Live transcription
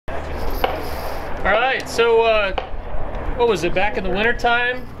All right, so what was it, back in the winter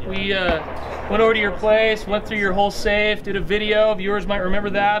time? We went over to your place, went through your whole safe, did a video. Viewers might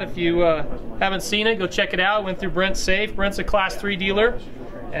remember that. If you haven't seen it, go check it out. Went through Brent's safe. Brent's a Class 3 dealer,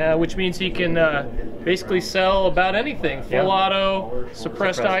 which means he can basically sell about anything. Full auto,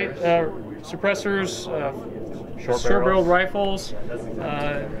 suppressors, short-barreled rifles.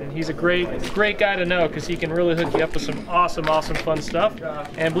 And he's a great guy to know because he can really hook you up with some awesome fun stuff.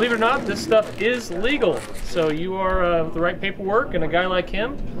 And believe it or not, this stuff is legal. So you are with the right paperwork and a guy like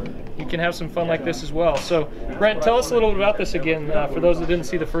him, you can have some fun like this as well. So Brent, tell us a little bit about this again for those that didn't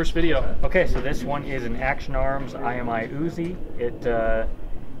see the first video. Okay, so this one is an Action Arms IMI Uzi. It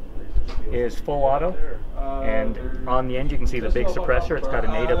is full auto, and on the end you can see the big suppressor. It's got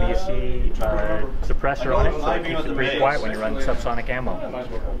an AWC suppressor on it, so it keeps it pretty quiet when you run subsonic ammo.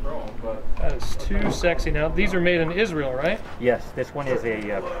 That is too sexy. Now, these are made in Israel, right? Yes, this one is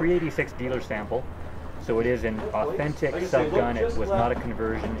a pre-86 dealer sample, so it is an authentic sub-gun. It was not a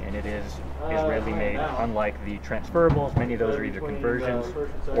conversion, and it is Israeli made, unlike the transferables. Many of those are either conversions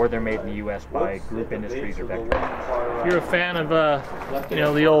or they're made in the U.S. by Group Industries or Vector. If you're a fan of you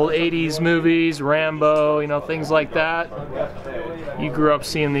know, the old 80s movies, Rambo, you know, things like that, you grew up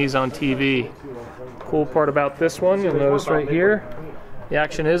seeing these on TV. Cool part about this one, you'll notice right here, the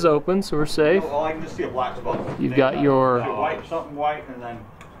action is open, so we're safe. You've got your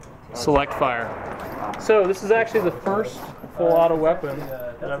select fire. So this is actually the first full auto weapon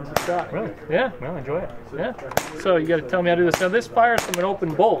that I've ever shot. Really? Yeah. Well, enjoy it. Yeah. So you got to tell me how to do this. Now this fires from an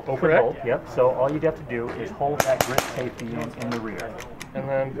open bolt, correct? Bolt, yep. So all you'd have to do is hold that grip safety in the rear. And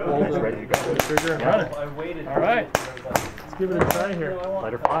then pull it's ready to go. The trigger and run it. All right. Let's give it a try here.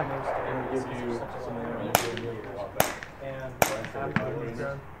 Let her fly.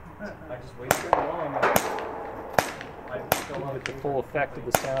 Get the full effect of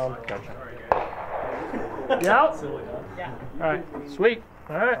the sound. Gotcha. You out? Yeah. All right. Sweet.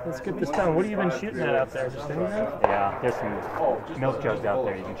 All right. Let's get this done. What have you been shooting at out there? Just anything? Yeah. There's some milk jugs out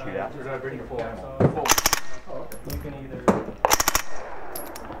there you can shoot at.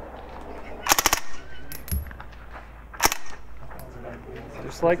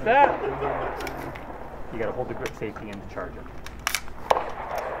 Just like that. You got to hold the grip safety in the charger.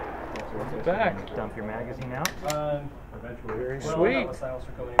 Back. Dump your magazine out. Very sweet.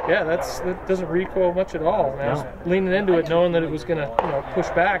 Yeah, that doesn't recoil much at all. I was leaning into it knowing that it was going to, you know, push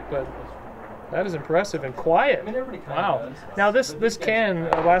back, but that is impressive and quiet. Wow. Now this can,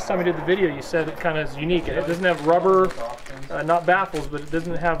 last time we did the video, you said it kind of is unique. It doesn't have rubber, not baffles, but it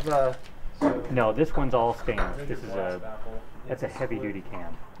doesn't have. No, this one's all stainless. This is that's a heavy-duty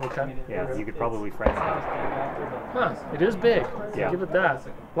can. Okay. Yeah, you could probably frame it. Huh, it is big. Yeah. Give it that.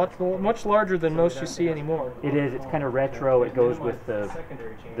 Much larger than most you see anymore. It is. It's kind of retro. It goes with the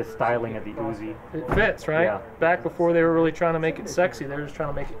styling of the Uzi. It fits, right? Yeah. Back before they were really trying to make it sexy, they were just trying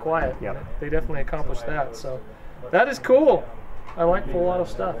to make it quiet. Yeah. They definitely accomplished that. So that is cool. I like full auto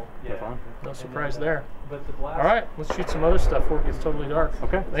stuff. Yeah. No surprise there. All right, let's shoot some other stuff before it gets totally dark.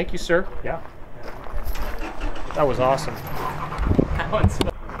 Okay. Thank you, sir. Yeah. That was awesome.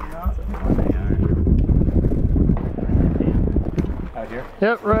 Out here?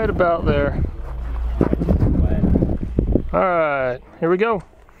 Yep, right about there. All right, here we go.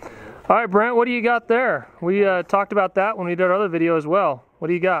 All right, Brent, what do you got there? We talked about that when we did our other video as well. What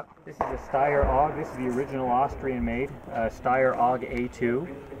do you got? This is a Steyr AUG. This is the original Austrian-made Steyr AUG A2.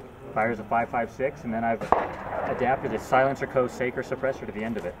 Fires a 5.56, and then I've adapted a silencer co Saker suppressor to the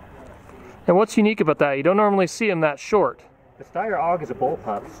end of it. And what's unique about that? You don't normally see them that short. The Steyr AUG is a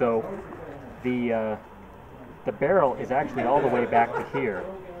bullpup, so the barrel is actually all the way back to here.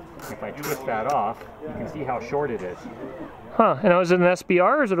 If I twist that off, you can see how short it is. Huh, and is it an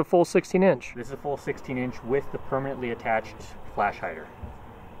SBR or is it a full 16-inch? This is a full 16-inch with the permanently attached flash hider.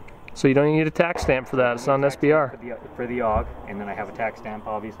 So you don't need a tax stamp for that, it's on SBR. For the AUG, and then I have a tax stamp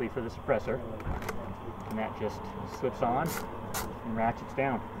obviously for the suppressor. And that just slips on and ratchets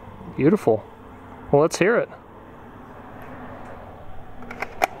down. Beautiful. Well, let's hear it.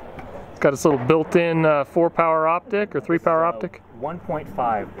 It's got its little built-in 4-power optic or 3-power optic.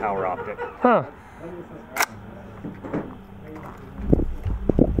 1.5 power optic. Huh.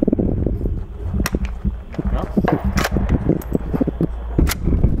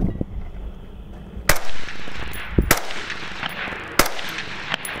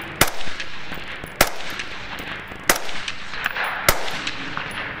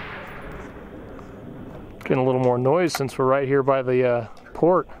 Getting a little more noise since we're right here by the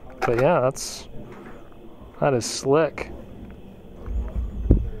port, but yeah, that is slick.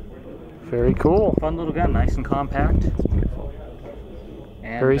 Very cool. Fun little gun, nice and compact.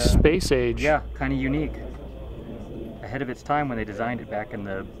 And, very space age. Yeah, kind of unique. Ahead of its time when they designed it back in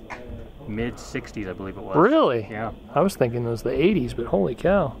the mid-60s, I believe it was. Really? Yeah. I was thinking it was the 80s, but holy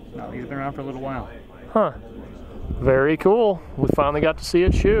cow. No, these have been around for a little while. Huh. Very cool. We finally got to see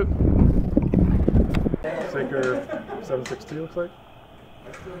it shoot. Saker 762 looks like.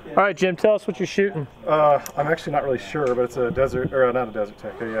 All right, Jim, tell us what you're shooting. I'm actually not really sure, but it's a desert, or not a desert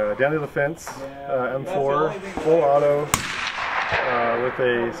tech, a down to the fence M4 full auto with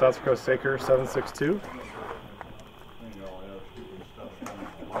a South Dakota Saker 762.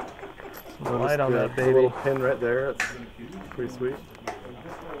 Light on that A baby. little pin right there. It's pretty sweet.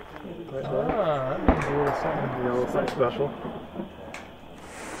 Right there. Ah, that means a little something. A little something special.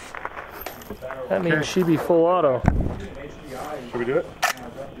 That means she be full auto. Should we do it?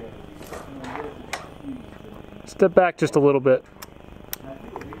 Step back just a little bit.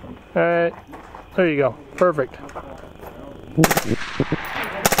 All right, there you go. Perfect.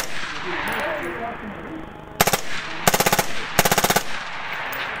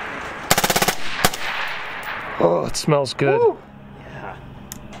 Oh, it smells good. Woo! Yeah.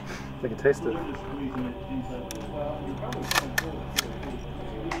 I can taste it.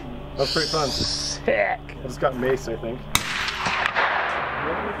 That's pretty fun. Sick. I just got mace, I think.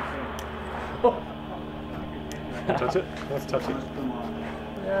 Touch it? Let's touch it.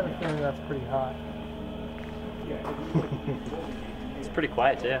 Yeah, I think that's pretty hot. It's pretty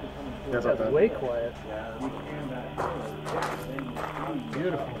quiet, too. Yeah, it's not That's bad. way quiet.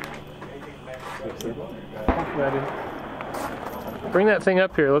 Beautiful. Hopefully I didn't. Bring that thing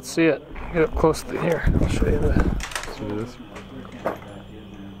up here. Let's see it. Get up close to here. I'll show you the. Let's do this.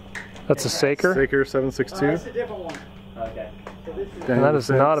 That's a Saker. Saker 762. And that is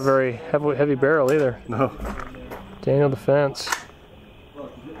not a very heavy barrel either. No. Daniel Defense.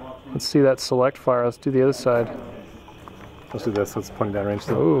 Let's see that select fire. Let's do the other side. Let's do this. Let's point down range.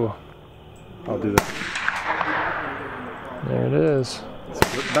 Ooh, I'll do this. there it is.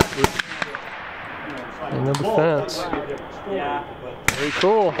 Daniel Defense. Very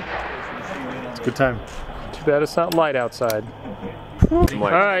cool. It's a good time. Too bad it's not light outside. All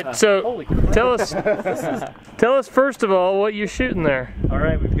right, so tell us first of all what you're shooting there. All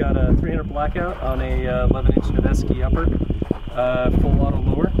right, we've got a 300 blackout on a 11-inch Noveski upper, full auto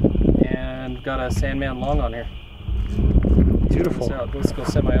lower, and got a Sandman long on here. Beautiful. So let's go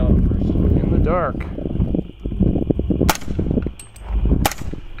semi-auto first. In the dark.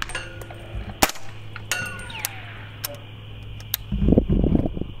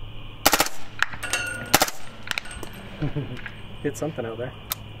 Hit something out there.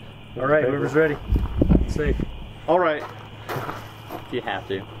 All right, whoever's ready. Safe. All right. If you have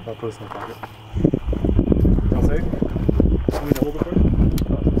to. I'll put this in my pocket. I'll say. Want me to hold it for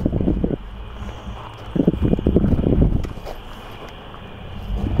you?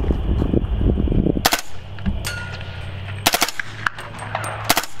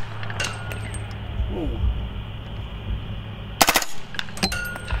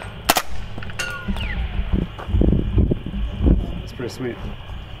 It's pretty sweet.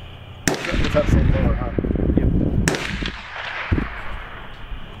 It's that same color, huh?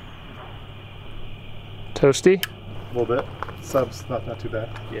 Toasty. A little bit. Subs, not too bad.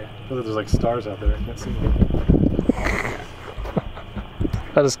 Yeah. Look at there's like stars out there. I can't see them.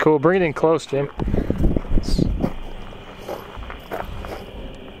 That is cool. Bring it in close, Jim.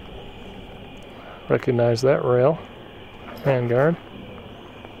 Recognize that rail. Handguard.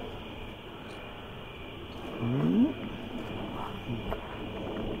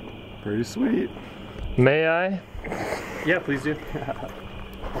 Pretty sweet. May I? Yeah, please do.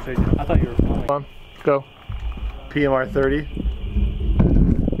 I'll show you. I thought you were filming. Come on, go. PMR 30.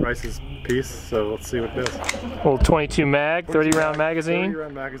 Rice's piece, so let's see what it does. Little 22 mag, 30 round magazine. 30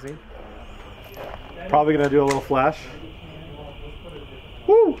 round magazine. Probably gonna do a little flash.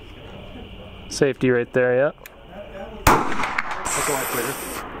 Woo! Safety right there, yeah. That's a lot quicker.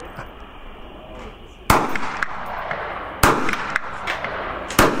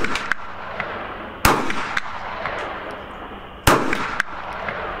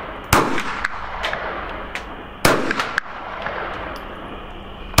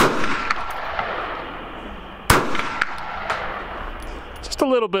 Just a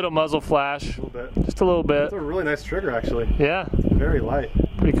little bit of muzzle flash. A little bit. Just a little bit. It's a really nice trigger, actually. Yeah, It's very light.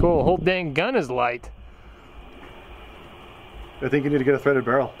 pretty cool. Whole dang gun is light. I think you need to get a threaded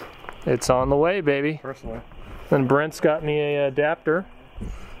barrel, It's on the way, baby. personally. Then Brent's got me a adapter.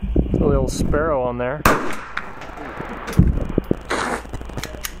 A little Sparrow on there.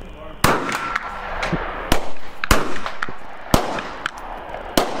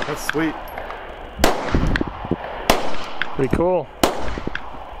 That's sweet. Pretty cool.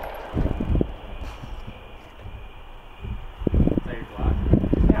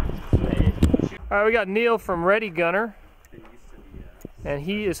 All right, we got Neal from Ready Gunner, and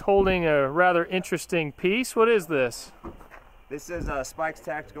he is holding a rather interesting piece. What is this? This is a Spikes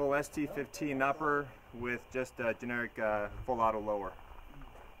Tactical ST-15 upper with just a generic full auto lower.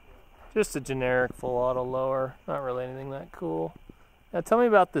 Just a generic full auto lower, not really anything that cool. Now tell me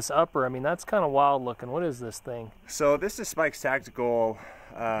about this upper. I mean, that's kind of wild looking. What is this thing? So this is Spikes Tactical,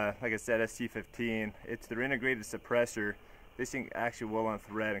 like I said, ST-15. It's their integrated suppressor. This thing actually will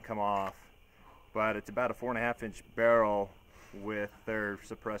unthread and come off, but it's about a 4.5-inch barrel with their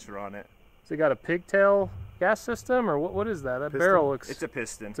suppressor on it. So you got a pigtail gas system, or what is that? That Piston. barrel looks... It's a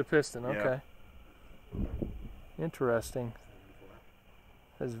piston. It's a piston, okay. Yeah. Interesting.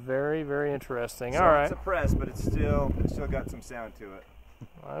 That's very, very interesting. So all right. It's suppressed, but it's still got some sound to it.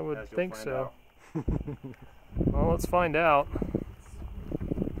 I would think so. Out. Well, let's find out.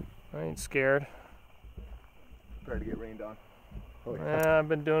 I ain't scared. Try to get rained on. Oh, yeah. I've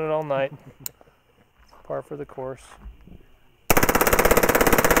been doing it all night. Par for the course.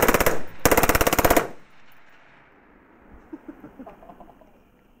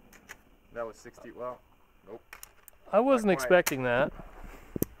 That was 60. Well, nope. I wasn't expecting that.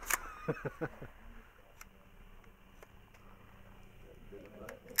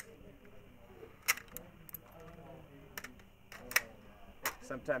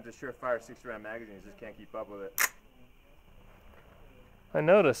 Sometimes a surefire 60-round magazine just can't keep up with it. I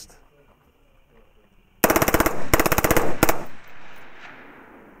noticed.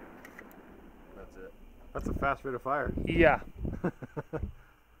 That's it. That's a fast rate of fire. Yeah.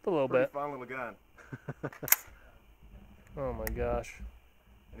 A little Pretty bit. fun little gun. Oh my gosh.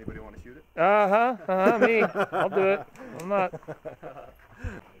 Anybody want to shoot it? Me. I'll do it. I'm not.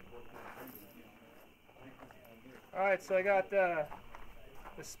 Alright, so I got the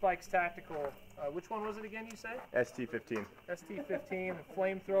Spikes Tactical. Which one was it again, you say? ST-15. ST-15, a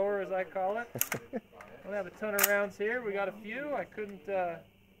flamethrower as I call it. I don't have a ton of rounds here. We got a few. I couldn't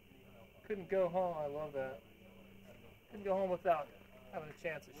go home. I love that. Couldn't go home without having a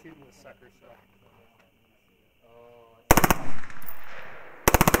chance at shooting this sucker, so.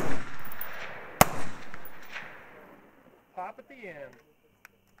 Pop at the end.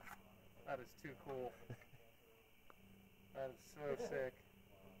 That is too cool. That is so sick.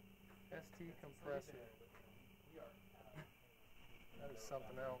 ST compressor. That is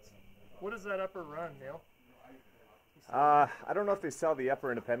something else. What does that upper run, Neal? I don't know if they sell the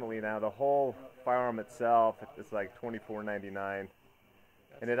upper independently now. The whole firearm itself is like $24.99.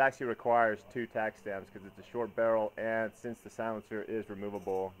 And it actually requires 2 tack stamps because it's a short barrel, and since the silencer is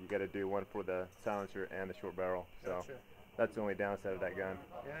removable, you got to do one for the silencer and the short barrel. So Gotcha. that's the only downside of that gun.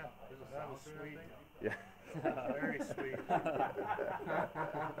 Yeah, that was sweet. Yeah. Very sweet.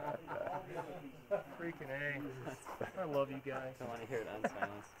 Freaking A. I love you guys. I want to hear it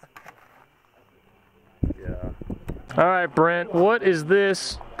unsilenced. Yeah. All right, Brent, what is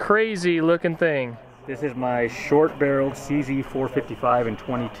this crazy looking thing? This is my short barreled CZ 455 and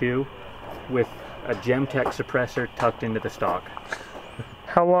 22 with a Gemtech suppressor tucked into the stock.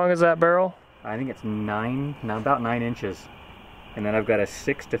 How long is that barrel? I think it's about 9 inches. And then I've got a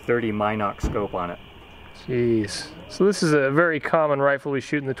 6-30 Minox scope on it. Jeez. So this is a very common rifle we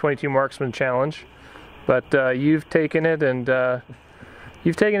shoot in the 22 Marksman Challenge, but you've taken it and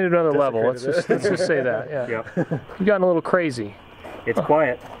you've taken it to another level. Let's just say that. Yeah. Yep. You've gotten a little crazy. It's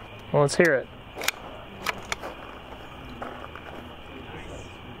quiet. Well, let's hear it.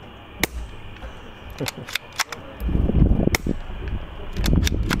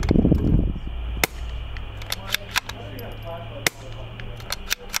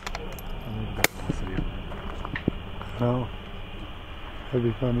 No. That'd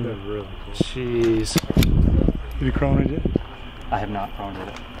be fun. That'd be really cool. Jeez. Have you chroned it? I have not chroned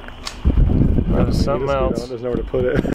it. That is something else. There's nowhere to put it.